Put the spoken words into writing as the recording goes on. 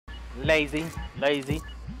lazy. I'm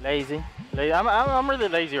really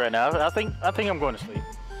lazy right now. I think I'm going to sleep.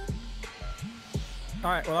 All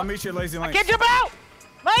right, well, I'll meet you at Lazy Links. I can't jump out!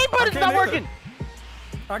 My aimbot is not working!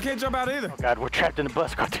 I can't jump out either. Oh god, we're trapped in the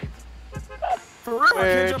bus, Cartoonz. For real, I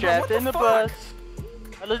can't jump out. Trapped in the bus.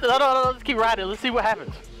 Let's keep riding. Let's see what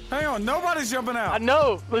happens. Hang on, nobody's jumping out. I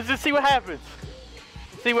know. Let's just see what happens.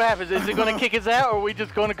 See what happens. Is it going to kick us out, or are we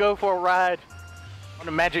just going to go for a ride on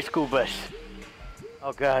the magic school bus?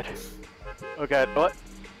 Oh god. Oh god. What?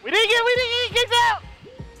 We didn't get kicked out!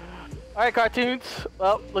 Alright, Cartoonz.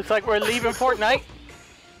 Well, looks like we're leaving Fortnite.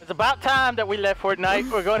 It's about time that we left Fortnite.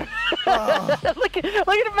 We're going to... look at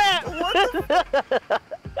the map! What the...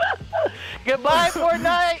 Goodbye,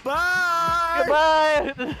 Fortnite! Bye!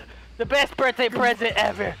 Goodbye! The best birthday present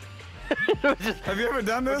ever. Have you ever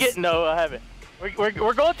done this? No, I haven't. We're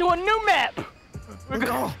going to a new map! Look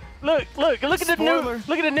at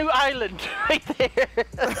the new island right there.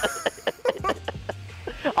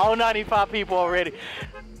 All 95 people already.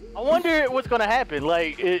 I wonder what's gonna happen.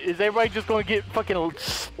 Like, is everybody just gonna get fucking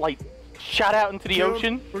like shot out into the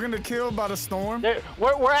ocean? We're gonna kill by the storm.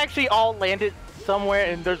 We're actually all landed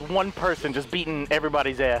somewhere, and there's one person just beating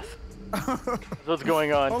everybody's ass. That's what's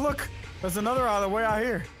going on. Oh look, there's another island way out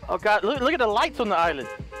here. Oh god, look at the lights on the island.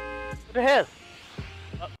 What the hell?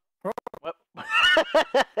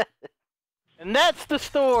 And that's the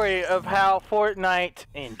story of how Fortnite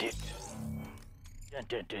ended. Dun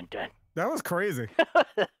dun dun dun. That was crazy.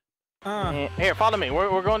 Here, follow me.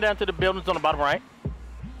 We're going down to the buildings on the bottom right.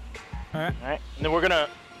 Alright. Alright. And then we're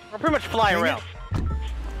pretty much fly around.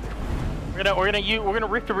 We're gonna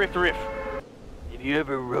riff the riff. Have you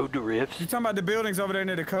ever rode the riffs? You talking about the buildings over there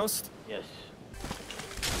near the coast? Yes.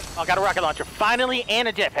 Oh, got a rocket launcher. Finally, and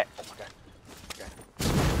a jetpack. Okay.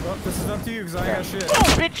 Well, this is up to you because I ain't got shit.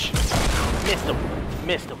 Boom, bitch!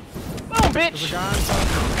 Missed him. Boom, bitch! There's a guy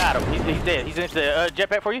inside. Got him. He's dead. He's in the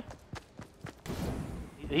jetpack for you?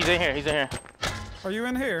 He's in here. Are you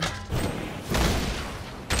in here?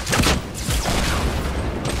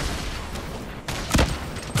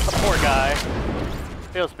 Poor guy.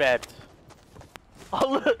 Feels bad.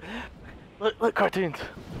 Oh, look, Cartoonz.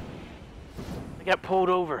 I got pulled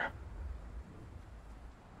over.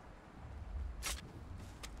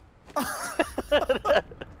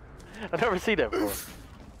 I've never seen that before.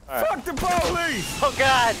 Right. Fuck the police! Oh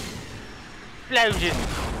god! Explosion!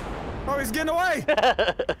 Oh, he's getting away!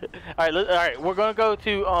 Alright, we're gonna go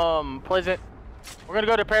to Pleasant. We're gonna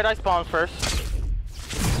go to Paradise Palms first.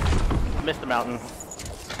 Missed the mountain.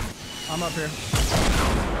 I'm up here.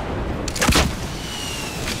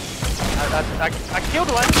 I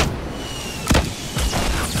killed one.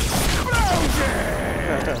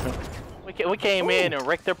 Explosion! we came in and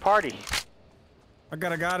wrecked their party. I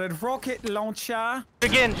got a guy at rocket launcher.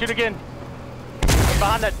 Shoot again.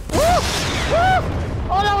 Behind that. Woo! Woo!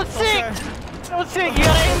 Oh, that was sick! Okay. That was sick. You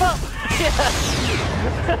gotta aim up. Yeah.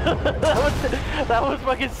 that was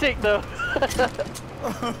fucking sick, though.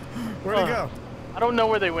 Where'd he go? I don't know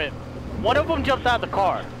where they went. One of them jumped out of the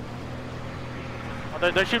car.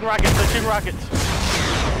 Oh, they're shooting rockets.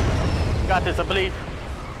 Got this, I believe.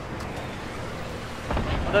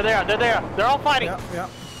 Oh, they're there. They're all fighting. Yeah.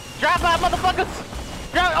 Drop out, motherfuckers!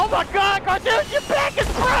 Drop! Oh my god, Cartoonz, your back is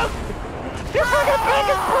broke! Your fucking back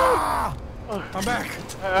is broke! I'm back.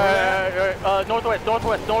 Northwest.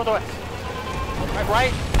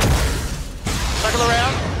 Right. Circle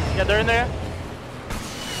around. Yeah, they're in there.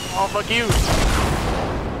 Oh, fuck you.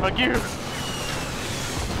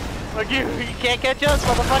 You can't catch us,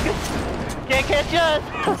 motherfuckers. Can't catch us.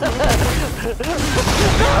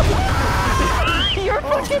 Your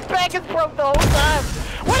fucking back is broke the whole time.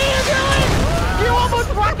 What are you doing? You almost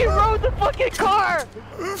rocket rode the fucking car!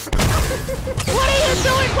 What are you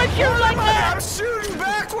doing with you like that? I'm shooting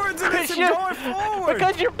backwards and it's going forward!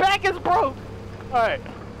 Because your back is broke! Alright.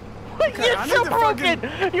 Okay, you're so broken!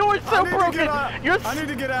 You were so broken! I need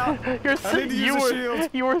to get out. I need to use a shield.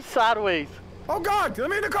 You were sideways. Oh god! Let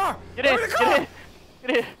me in the car! Get in!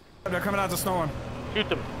 They're coming out the storm. Shoot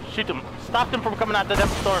them. Stop them from coming out the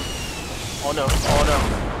storm. Oh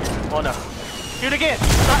no. Shoot again!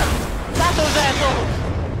 Stop those assholes!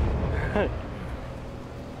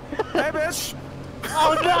 Hey, bitch!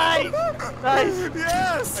 Oh, nice!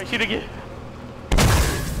 Yes! Alright, shoot again.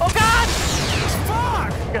 Oh, God!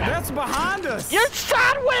 Fuck! That's behind us! You're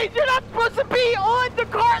sideways! You're not supposed to be on the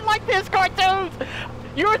cart like this, Cartoonz!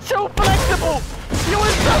 You're so flexible! You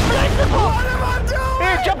were so flexible! What am I doing?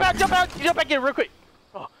 Here, jump back in real quick.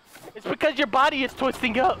 Oh, it's because your body is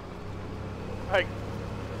twisting up. Alright.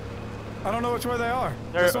 I don't know which way they are.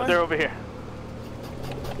 They're over here.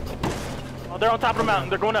 Oh, they're on top of the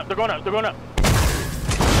mountain. They're going up.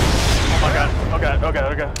 god, oh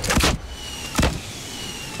god, oh god.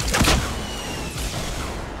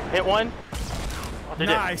 Hit one. Oh,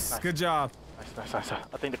 Nice, good job. Nice.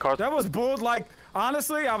 I think the car's... That was bull, like,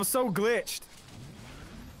 honestly, I was so glitched.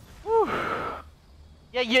 Whew.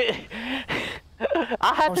 Yeah.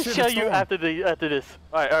 I have to show you after this.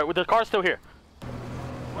 All right. Well, the car's still here.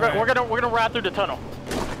 We're gonna ride through the tunnel.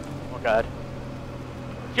 Oh god.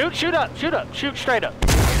 Shoot up. Shoot straight up.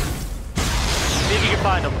 See if you can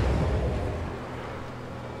find them.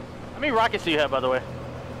 How many rockets do you have, by the way?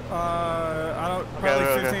 I don't. Probably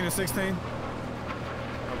 15 or 16.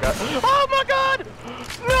 Oh god. Oh my god!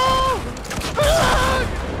 No!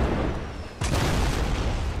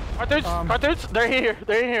 Cartoonz, they're here.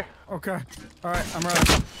 They're in here. Okay. All right, I'm ready.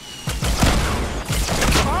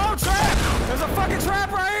 Oh, trap! There's a fucking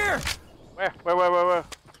trap right here. Where?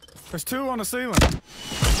 There's two on the ceiling.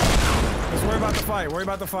 Let's worry about the fight. Worry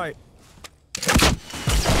about the fight.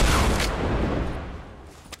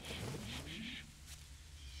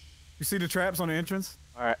 You see the traps on the entrance?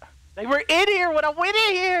 All right. They were in here when I went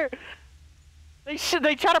in here. They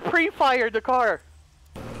try to pre-fire the car.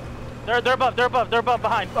 They're above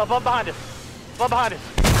behind us. Above behind us.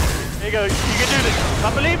 There you go. You can do this.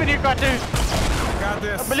 I believe in you, Cartoonz. I got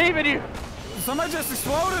this. I believe in you. Somebody just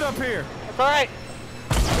exploded up here. It's all right.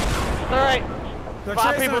 It's all right. They're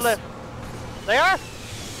 5 people us. left. They are?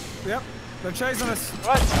 Yep. They're chasing us.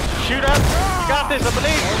 What? Shoot up. You got this. I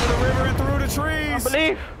believe. Over the river and through the trees. I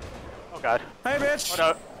believe. Oh god. Hey, bitch. Hold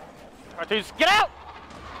up. Cartoonz, get out!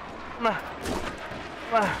 Come on.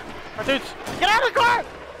 Cartoonz, get out of the car!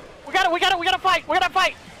 We gotta fight! We gotta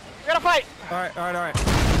fight! Alright.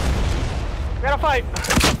 We gotta fight!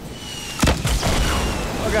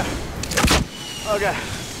 Okay.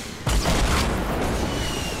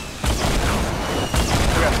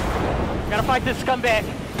 Gotta fight this scumbag.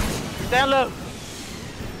 Stand low.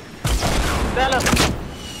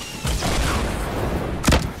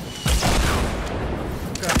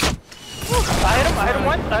 I hit him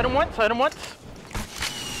once.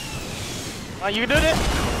 You can do this.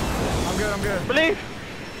 I'm good. Believe.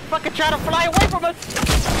 Fucking try to fly away from us.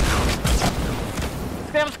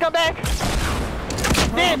 Damn scumbag.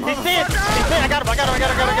 He's dead. I got him.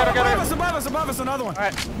 Above us, another one.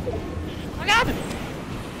 Alright. I got it.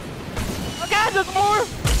 Oh god, there's more.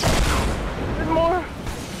 No.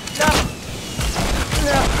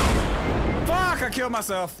 Fuck, I killed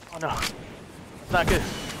myself. Oh no. It's not good.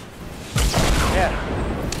 Yeah.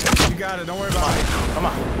 You got it, don't worry about me. Come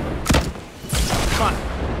on.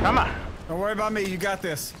 Don't worry about me, you got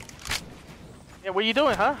this. Yeah, what are you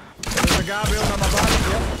doing, huh? There's a guy building on my body,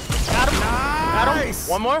 yep. Got him. Nice.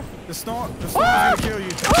 One more. The storm's gonna kill you.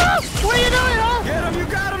 What are you doing, huh? Get him, you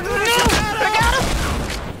got him, dude. I got him.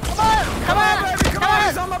 Come on, baby, come on,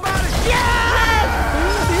 he's on my body.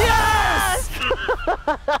 Yes!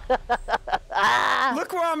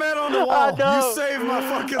 Look where I'm at on the wall. You saved my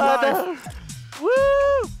fucking life. Woo!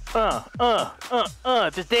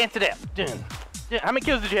 Just dance it out. How many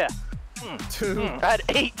kills did you have? 2. I had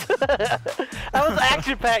 8. That was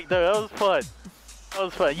action-packed though. That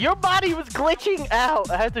was fun. Your body was glitching out.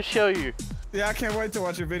 I had to show you. Yeah, I can't wait to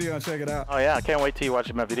watch your video and check it out. Oh yeah, I can't wait till you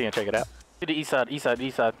watch my video and check it out. To the east side.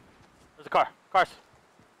 There's a car. Cars.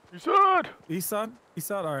 East side? East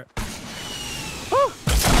side? Alright. Woo!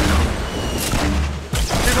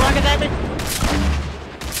 Shoot rockets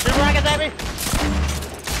at me!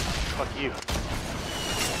 Fuck you.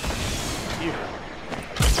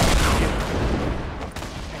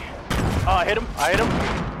 Oh, I hit him.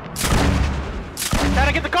 Trying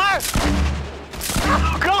to get the car!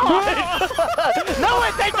 Oh, God! No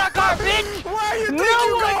one takes my car, bitch! Why you think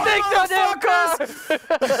no one takes your damn car!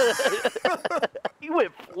 He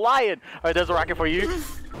went flying. Alright, there's a rocket for you.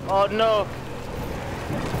 Oh, no.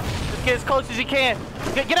 Just get as close as you can.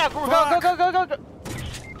 Get out. Go.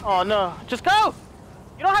 Oh, no. Just go!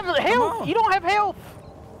 You don't have health. You don't have health.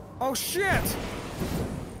 Oh, shit!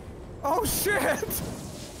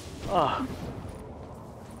 Oh.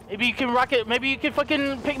 Maybe you can rocket. Maybe you can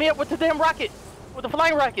fucking pick me up with the damn rocket. With the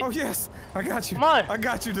flying rocket. Oh, yes. I got you. Come on. I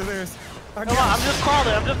got you, Delirious. Come on.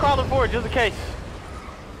 I'm just crawling forward just in case.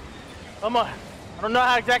 Come on. I don't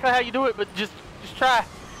know exactly how you do it, but just try.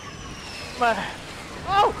 Come on.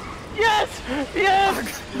 Oh! Yes!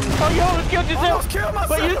 Oh, you almost killed yourself. Almost killed myself.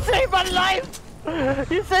 But you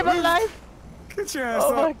saved my life. Get your ass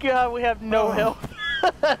up. Oh my god, we have no health.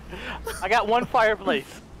 I got one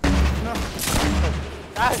fireplace. No.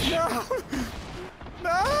 Dodge.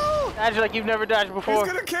 No. Dodge like you've never dodged before.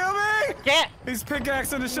 He's gonna kill me. Can't. He's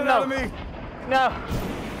pickaxing the shit out of me. No.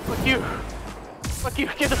 Fuck you.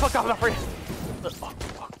 Get the fuck off my friend. Oh,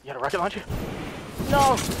 you got a rocket launcher?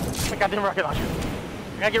 No. My goddamn rocket launcher.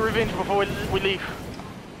 Gotta get revenge before we leave.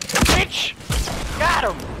 Bitch!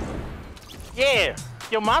 Got him! Yeah!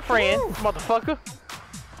 Yo, my friend, motherfucker.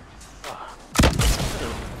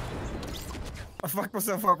 I fucked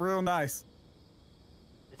myself up real nice.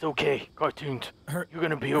 It's okay, Cartoonz. You're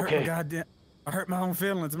gonna be okay. Goddamn. I hurt my own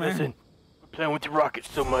feelings, man. Listen, we're playing with the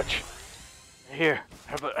rockets so much. Here,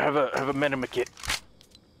 have a minima kit.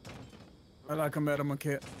 I like a minima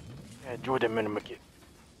kit. Yeah, enjoy that minima kit.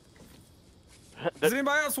 Does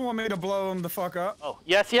anybody else want me to blow them the fuck up? Oh,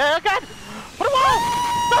 yes, yeah, God! Put him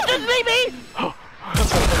on! Don't just leave me!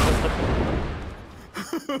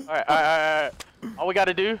 Alright. All we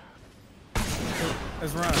gotta do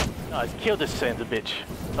is run. No, is kill this son of a bitch.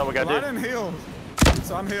 That's all we gotta do. I didn't heal,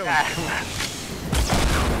 so I'm healing.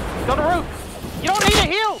 Go to the roof! You don't need to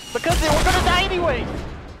heal, because we're gonna die anyway!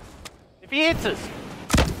 If he hits us.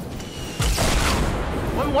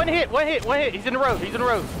 One hit. He's in the road,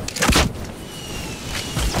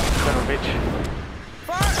 Son of a bitch.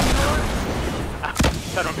 Fire!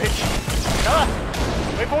 Son of a bitch. Come on!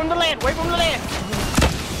 Wait for him to land,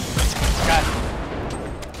 God.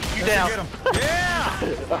 You down. Get him.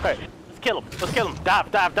 Yeah! Alright, let's kill him.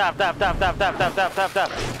 Dive.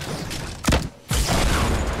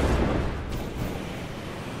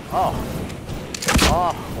 Oh,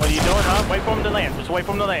 what are you doing, huh? Wait for him to land. Just wait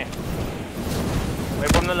for him to land.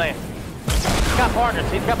 He's got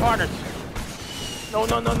partners. No. I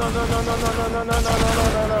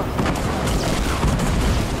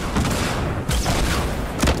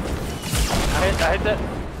hit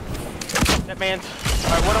that man's.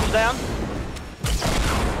 Alright, one of them's down.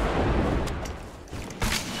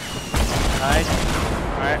 Nice.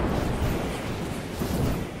 Alright.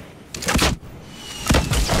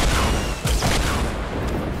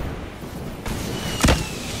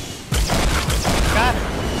 Got it.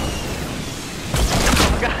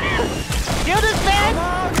 Kill this man!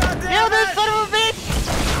 Kill this son of a bitch!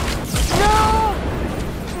 No!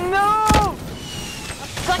 I'm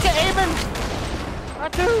stuck at aiming! My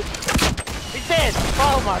dude! He's dead!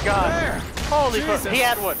 Oh my god! There. Holy fuck! He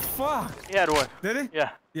had one! Fuck! He had one. Did he? Yeah.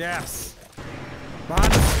 Yes.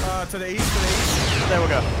 Behind us, to the east. There we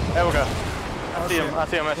go. I see him.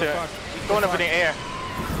 He's going up in the air.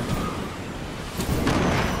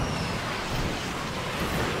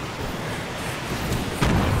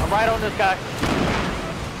 I'm right on this guy.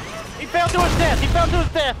 He fell to his death.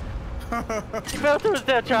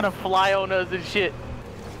 Trying to fly on us and shit.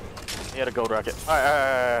 He had a gold rocket.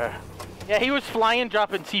 Alright. Yeah, he was flying,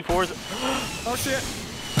 dropping C4s. Oh shit.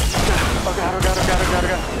 Oh god.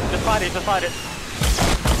 Just fight it.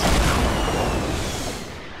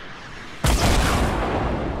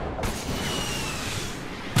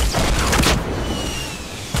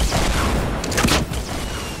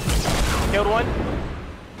 Killed one.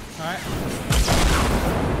 Alright.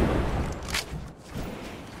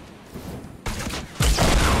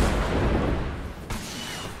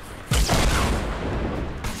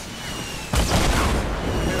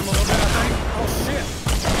 Hit him a little bit, I think. Oh shit.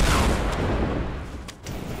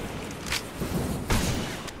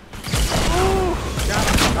 Got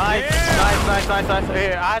him. Nice.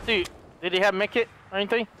 Here, I have to. Did he have mech kit or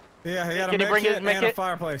anything? Yeah, he had Can a he bring his mech mech kit and a kit?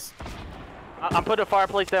 fireplace. I'm putting a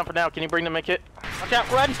fireplace down for now. Can you bring the mech kit? Watch out,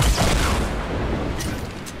 run! Oh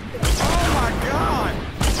my god!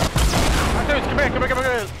 Cartoonz, come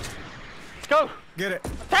here. Let's go! Get it.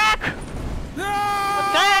 Attack! No!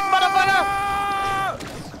 Attack, motherfucker!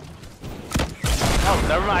 Oh,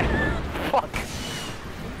 never mind. Fuck.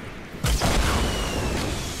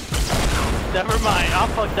 Never mind. I'll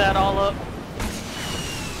fuck that all up.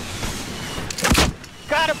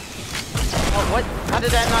 Got him! Oh, what? How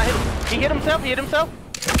did that not hit him? He hit himself?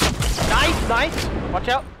 Nice! Watch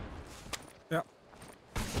out. Yep.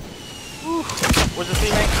 Ooh. Where's the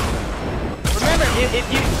teammate? Remember, if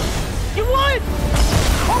you won!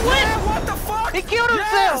 Oh, wait! Yeah, what the fuck? He killed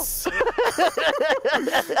himself!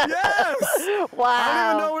 Yes! Wow. I didn't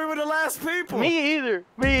even know we were the last people. Me either.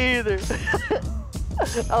 That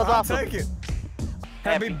was awesome. I'll take it.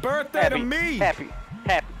 Happy birthday to me. Happy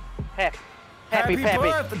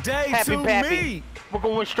birthday to me. We're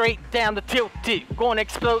going straight down the tilted. Going to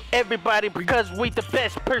explode everybody because we the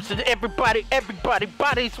best person. Everybody.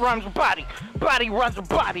 Bodies runs with body. Body runs with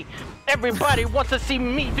body. Everybody wants to see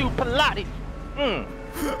me do Pilates.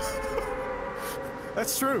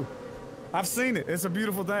 That's true. I've seen it. It's a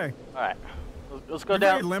beautiful thing. All right. Let's go You're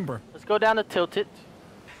down. very limber. Let's go down to tilted.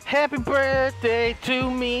 Happy birthday to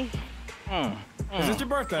me. Is it your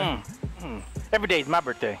birthday? Every day is my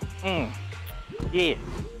birthday. Yeah.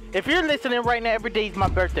 If you're listening right now, every day is my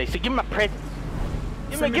birthday. So give me my presents.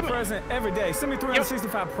 Send me a present every day. Send me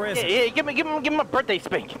 365 presents. Yeah, give me my birthday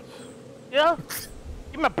spank. You know?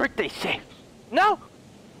 Give me my birthday shake. No?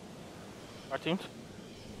 Cartoonz?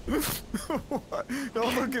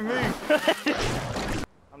 Don't look at me.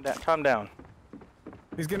 Calm down.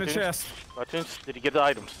 He's getting a chest. Cartoonz, did he get the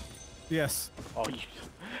items? Yes. Oh,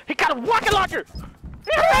 he got a rocket launcher!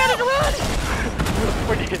 He ran!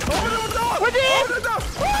 Where'd he get? Open the door! Where'd he Open the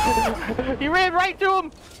door! He ran right through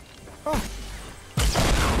him! Oh.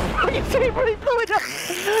 You see what he blew it up?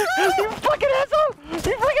 You fucking asshole! You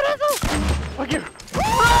fucking asshole! Fuck you!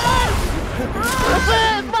 Run! That's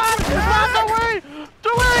it! It's mine! Don't worry!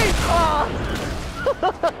 Don't worry! Oh.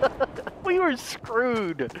 We were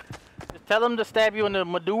screwed. Just tell him to stab you in the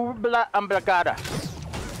medulla oblongata.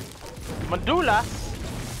 Medulla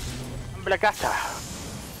oblongata.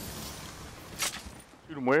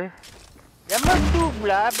 Shoot him where? Yeah,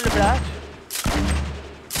 medulla oblongata.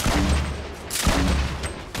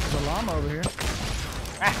 There's a llama over here.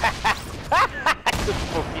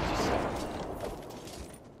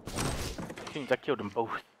 I killed them both.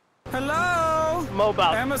 Hello! Mobile.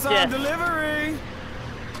 Amazon delivery!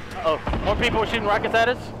 Uh oh, more people are shooting rockets at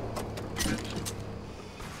us.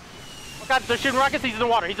 Oh god, they're shooting rockets. He's in the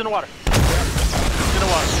water. He's in the water. He's in the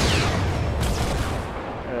water.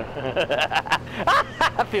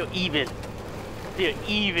 I feel evil. I feel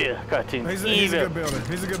evil, Cartoonz. He's a good builder.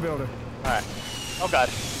 He's a good builder. Alright. Oh god.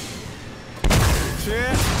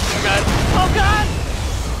 Shit. Oh god. Oh god!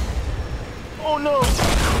 Oh no!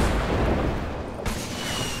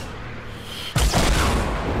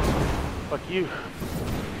 Fuck you.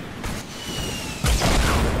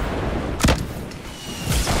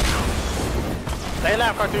 Stay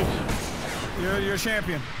alive, Cartoonz. You're a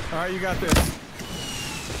champion. Alright, you got this.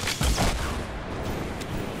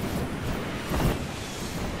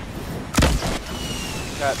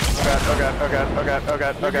 Oh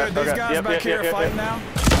god. These guys back here are fighting now.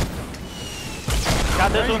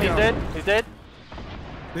 Got this one, he's dead. He's dead.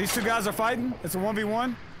 These two guys are fighting. It's a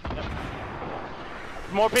 1v1. Yep.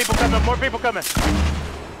 More people coming, more people coming.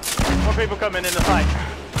 More people coming in the fight.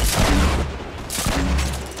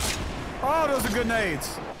 Oh, those are good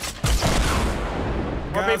nades.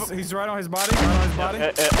 More Guys, people. he's right on his body. Right on his body.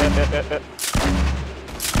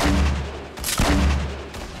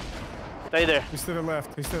 Stay there. He's to the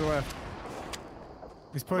left. He's to the left.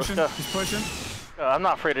 He's pushing. He's pushing. I'm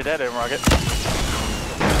not afraid of that aim rocket.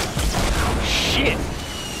 Shit!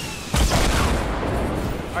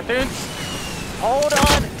 Cartoonz, hold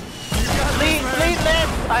on. Bleed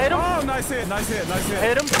left. I hit him. Oh, nice hit. Nice hit. Nice hit. I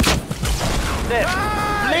hit him. Dead.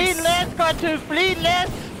 Nice. Bleed left, Cartoonz. Bleed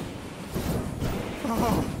left.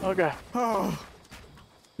 Oh. Okay. Oh.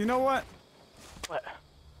 You know what? What?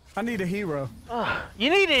 I need a hero. You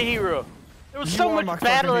need a hero. There was so much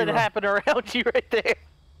battle that happened around you right there.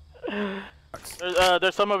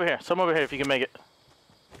 There's some over here. Some over here if you can make it.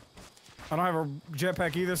 I don't have a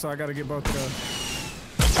jetpack either, so I gotta get both of those.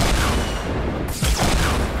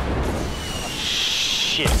 Oh,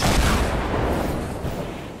 shit.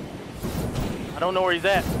 I don't know where he's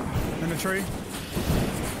at. In the tree.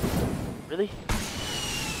 Really?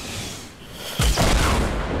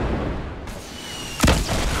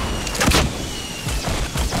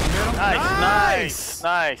 Nice.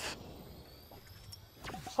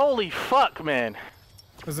 Holy fuck, man.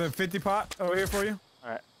 There's a 50 pot over here for you.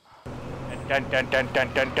 Alright. Dun.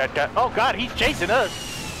 Oh god, he's chasing us.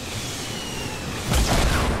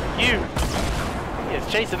 He is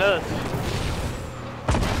chasing us.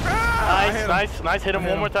 Nice. Hit him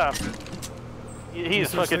one more time. He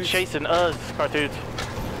is fucking chasing us, Cartoonz.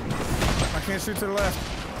 I can't shoot to the left.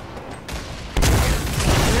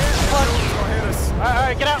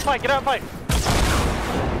 Alright, get out and fight.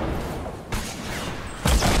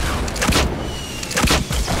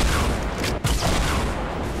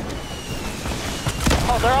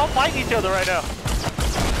 Oh, they're all fighting each other right now.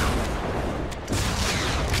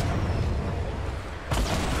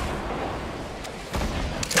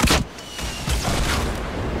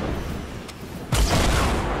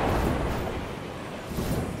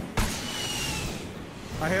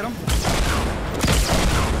 I hit him.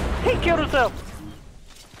 He killed himself.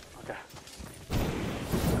 Okay.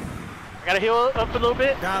 I gotta heal up a little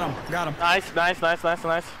bit. Got him. Nice.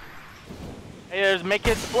 Hey, there's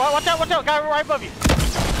Makits. Watch out, guy right above you.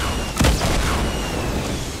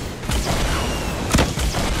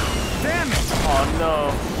 Damn it! Oh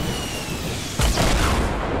no.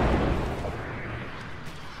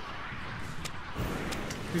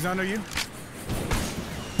 He's under you.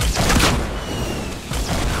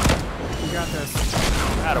 You got this.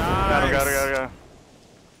 Got him.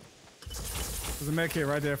 There's a med kit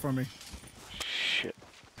right there for me. Shit.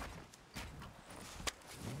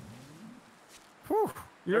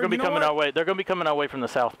 They're gonna be coming our way. They're gonna be coming our way from the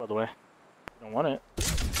south, by the way. Don't want it.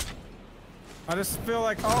 I just feel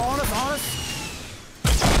like, oh, on us.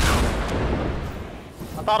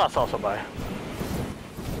 I thought I saw somebody.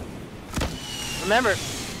 Remember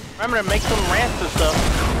to make some ramps and stuff.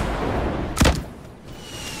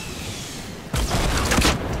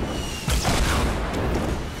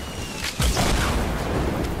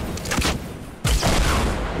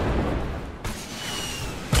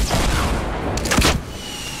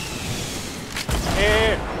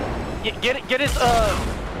 Get his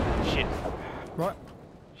shit. What?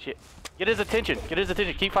 Shit. Get his attention. Get his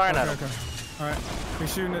attention. Keep firing at him. Okay. All right.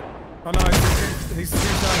 He's shooting it. Oh no, he's shooting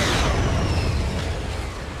it.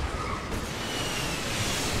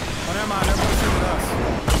 Oh, never mind. Everyone's shooting at us.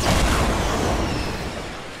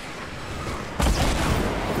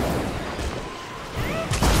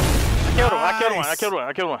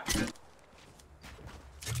 I killed one.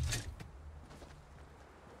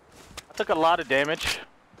 I took a lot of damage.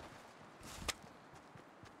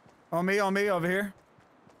 On me, over here.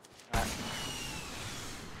 Alright.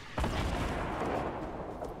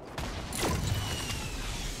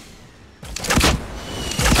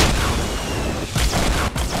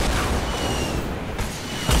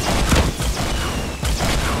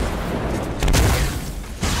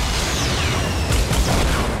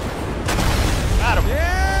 Got him.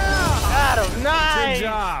 Yeah! Got him. Nice. Good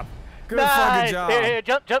job. Good nice. fucking job. Here,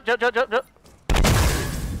 jump.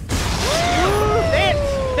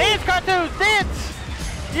 Dance, Cartoonz, dance!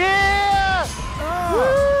 Yeah!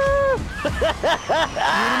 Oh. You're the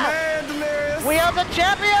man, Delirious. We are the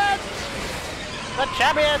champions! The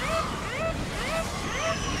champions!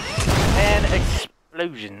 And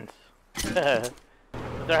explosions.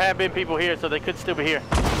 There have been people here, so they could still be here.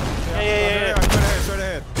 Yeah. Straight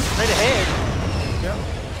ahead. Straight ahead? Yep.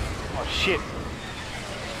 Oh shit.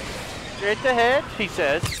 Straight ahead, he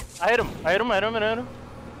says. I hit him.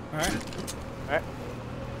 Alright.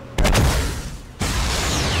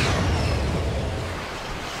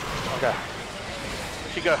 Okay.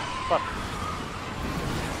 Where'd she go? Fuck.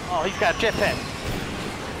 Oh, he's got a jetpack.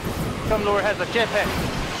 Some lord has a jetpack.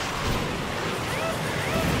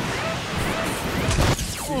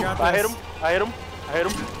 Ooh, I hit him.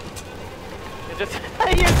 It just,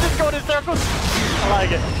 he is just going in circles. I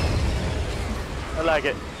like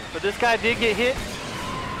it. But this guy did get hit.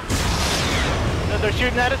 They're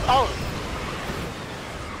shooting at us. Oh.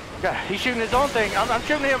 Okay, he's shooting his own thing. I'm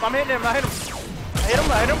shooting him. I'm hitting him. I hit him.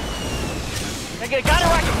 Okay, got a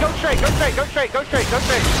rocket. Go straight. Got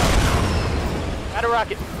a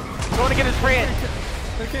rocket. I'm going to get his friend.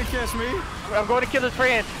 They can't catch me. I'm going to kill his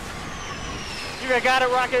friend. You got a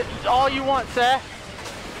rocket all you want, sir.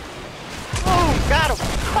 Oh, got him.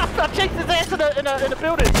 I chased his ass in the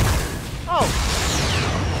building.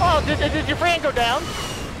 Oh, did your friend go down?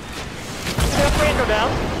 Did your friend go down?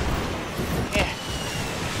 Yeah.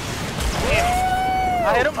 I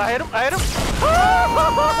hit him.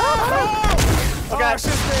 Okay.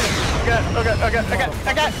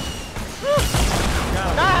 I got.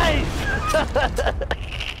 Nice.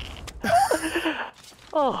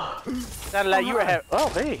 Oh, sounded like you were having. Oh,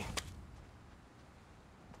 hey.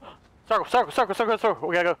 Circle.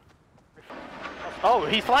 We gotta go. Oh,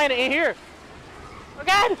 he's flying in here. Oh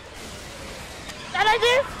God! Not like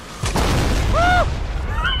this.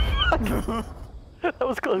 That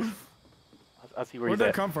was close. I see where he's at.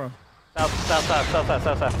 Where'd that come from?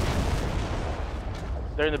 South.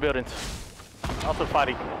 They're in the buildings. Also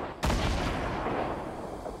fighting.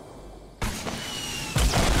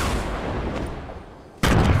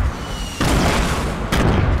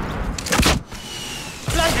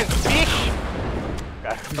 Bludgeon, bitch!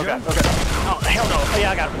 Okay. Oh, hell no. Oh,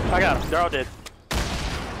 yeah, I got him. They're all dead.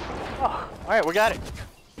 Oh, alright, we got it.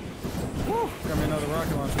 Woo. Got me another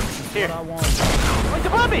rocket launcher. That's Here. what I want. Where's the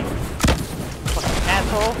puppy? Fucking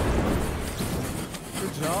asshole.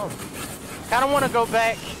 Good job. Kinda wanna go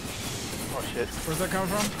back. Oh shit. Where's that coming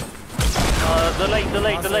from? The lake.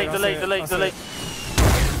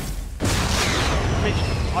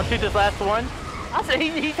 I'll shoot this last one. I said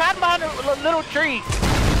he's hiding behind a little tree.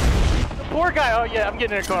 The poor guy. Oh yeah, I'm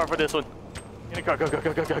getting in a car for this one. In a car, go.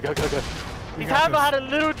 He's hiding behind a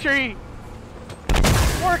little tree.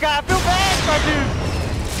 Poor guy, I feel bad, my dude.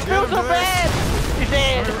 I feel so bad. He's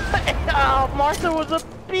dead. Oh, Martha was a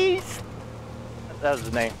beast. That was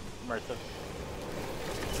his name, Martha.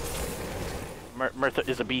 Martha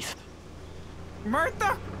is a beast.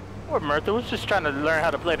 Martha? Poor Martha was just trying to learn how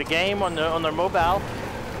to play the game on their mobile.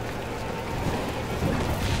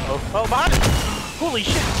 Oh, behind it! Holy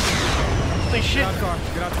shit! Get out the car.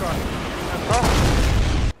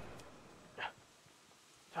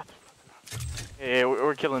 Yeah,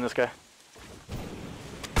 we're killing this guy.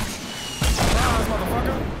 Surprise,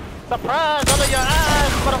 motherfucker. Surprise under your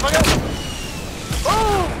eyes, motherfucker!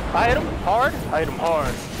 Ooh! I hit him hard. I hit him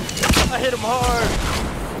hard. I hit him hard.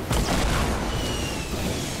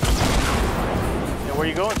 Yeah, where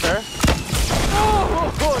you going, sir?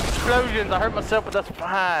 Oh, explosions! I hurt myself, but that's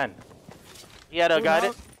fine. Yeah, I got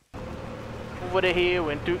it. Over the hill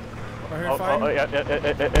went through. Yeah.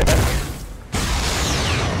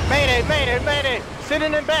 Mayday, mayday, mayday!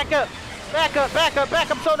 Sitting in back up! Back up, back up,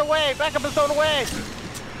 back up's on the way! Back up is on the way!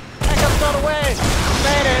 Back up's on the way!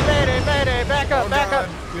 Mayday, mayday, mayday! Back up, back up!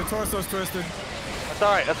 Your torso's twisted. That's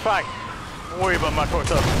alright, that's fine. Don't worry about my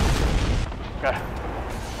torso. Okay.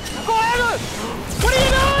 Go at us! What are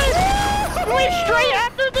you doing? Are we straight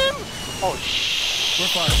after them? Oh,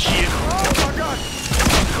 We're fine. shit. Oh my god!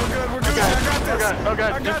 We're good, we're good. I got this. Okay,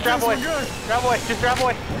 I got just drive this, away. we're good. Drive away, just drive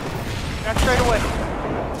away. Drive straight away.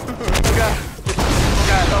 Okay.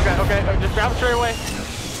 Okay, just drive straight away.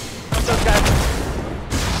 Like those guys.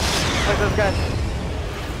 Like those guys.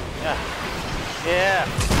 Yeah. Yeah.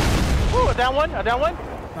 Ooh, a down one, a down one.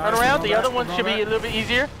 Turn around, the other one should be a little bit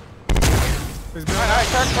easier. Alright,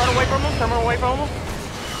 turn away from him, turn away from him.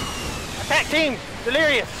 Attack team,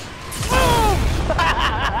 delirious. Boom!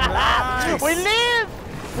 Nice. We lived!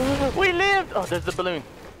 We lived! Oh, there's the balloon.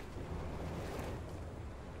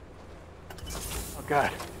 Oh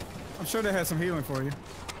god. I'm sure they had some healing for you.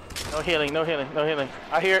 No healing, no healing, no healing.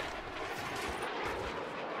 I hear it.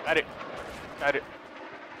 Got it. Got it.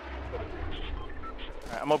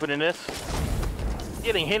 Alright, I'm opening this.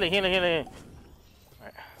 Healing, healing, healing, healing.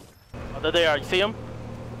 Alright. Oh, there they are. You see them?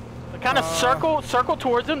 They kind of circle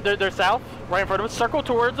towards them. They're south, right in front of us. Circle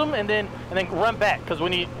towards them, and then run back, because we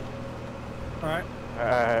need. All right.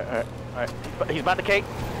 Alright. He's about to cake.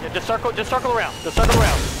 Yeah, just circle around. Just circle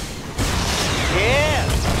around. Yeah.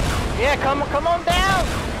 Yeah. Come on down.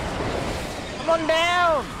 Come on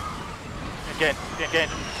down.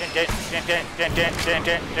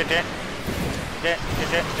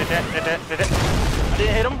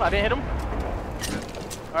 I didn't hit him.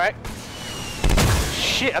 Alright.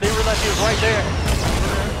 Shit, I didn't realize he was right there.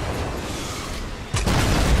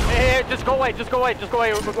 Hey, just go away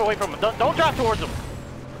from him. Don't drive towards him.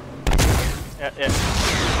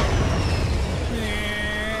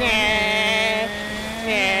 Yeah.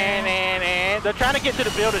 They're trying to get to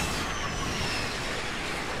the buildings.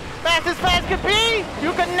 Fast as fast can be!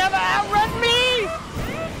 You can never outrun me!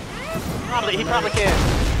 He probably can.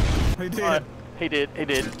 He did. He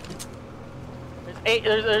did.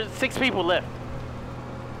 There's 6 people left.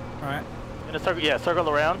 Alright. In a circle, yeah, circle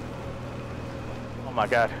around. Oh my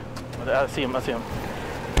god. I see him. Jump!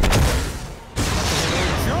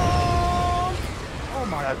 Oh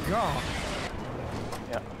my god.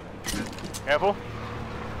 Yeah. Careful.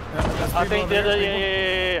 Yeah, I think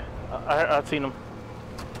yeah. I've seen them.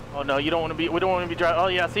 Oh no, we don't want to be driving. Oh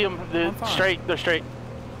yeah, I see them. They're straight. We're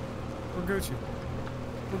Gucci.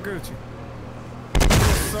 We're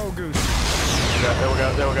so Gucci.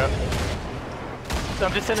 There we go. So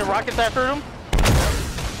I'm just sending rockets after them.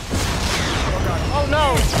 Oh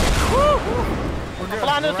no! Woo! We're good.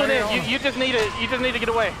 Flying this one in. You just need to get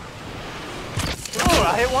away. Ooh,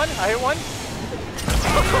 I hit one.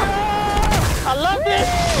 I love this!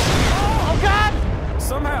 Oh god!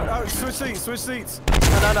 Somehow, switch seats. No,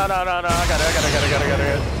 I got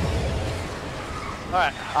it.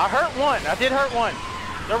 Alright, I hurt one. I did hurt one.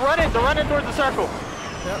 They're running towards the circle.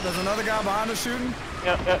 Yep, there's another guy behind us shooting.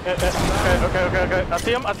 Yeah. Okay. I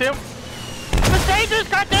see him. This is dangerous,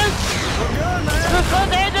 Cartoonz! We're good, man. This is so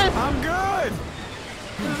dangerous! I'm good.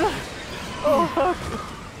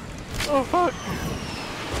 Oh fuck.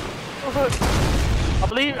 I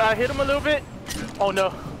believe I hit him a little bit. Oh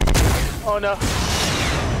no.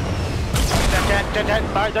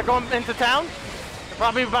 Alright, they're going into town. They're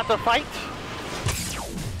probably about to fight.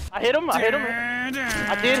 I hit him. I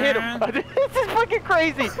did hit him. This is fucking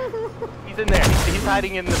crazy. He's in there. He's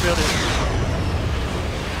hiding in the building.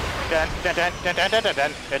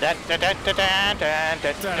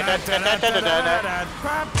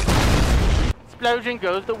 Explosion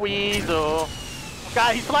goes the weasel.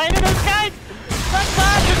 God, he's flying into the skies!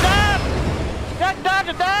 Duck, dodge,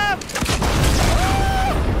 and dive!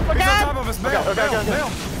 Oh, He's God! on top of us, Bill.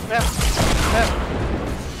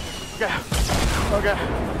 Okay.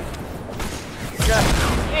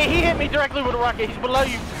 Hey, he hit me directly with a rocket. He's below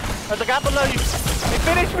you. There's a guy below you. He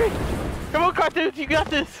finished me. Come on, Cartoonz, you got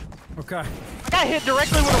this. Okay. I got hit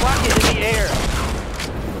directly with a rocket in the air.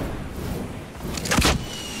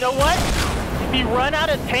 You know what? If you run out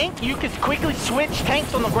of tank, you can quickly switch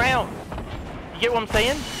tanks on the ground. You get what I'm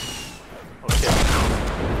saying? Oh shit.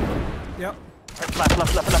 Yep. Fly, fly,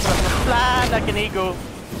 fly, fly, fly, fly, fly like an eagle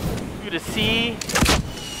through the sea.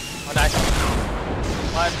 Oh, nice.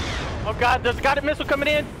 One. Oh, God, there's a guided missile coming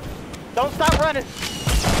in. Don't stop running.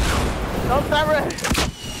 Don't stop running.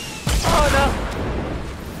 Oh, no.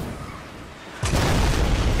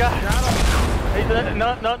 God.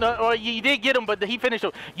 No. Well, you did get him, but he finished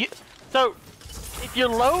him. So, if you're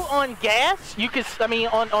low on gas, you can,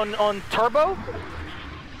 on turbo,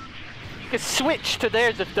 you can switch to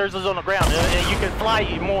theirs if theirs is on the ground, and you can fly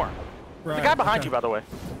you more. Right, there's a guy behind you, by the way.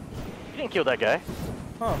 You didn't kill that guy.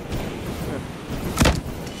 Oh.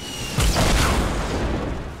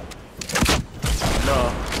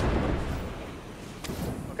 No.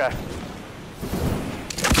 Okay.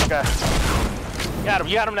 Okay. Got him.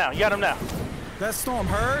 You got him now. You got him now. That storm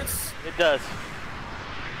hurts. It does.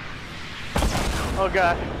 Oh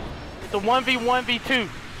God. It's a 1v1v2.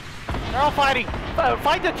 They're all fighting.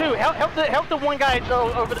 Fight the two. Help the one guy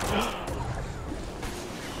over the.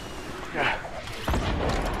 Okay.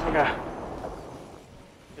 Okay.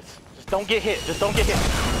 Just don't get hit. Just don't get hit.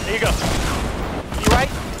 There you go. You right?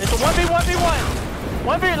 It's a 1v1v1.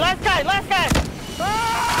 1v. Last guy. Last guy.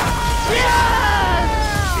 Ah! Yes!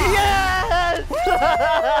 Yes!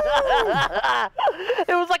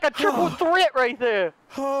 It was like a triple threat right there.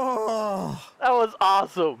 That was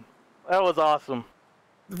awesome. That was awesome.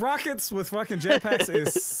 Rockets with fucking jetpacks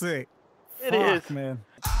is sick. It is, man.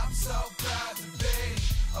 I'm so proud to be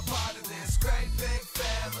a part of this great big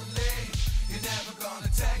family. You're never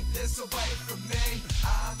gonna take this away from me.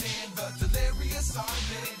 I'm in the delirious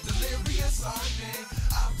army, delirious army.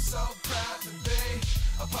 I'm so proud to be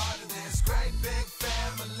a part of this great big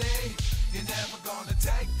family. You're never gonna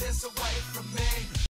take this away from me.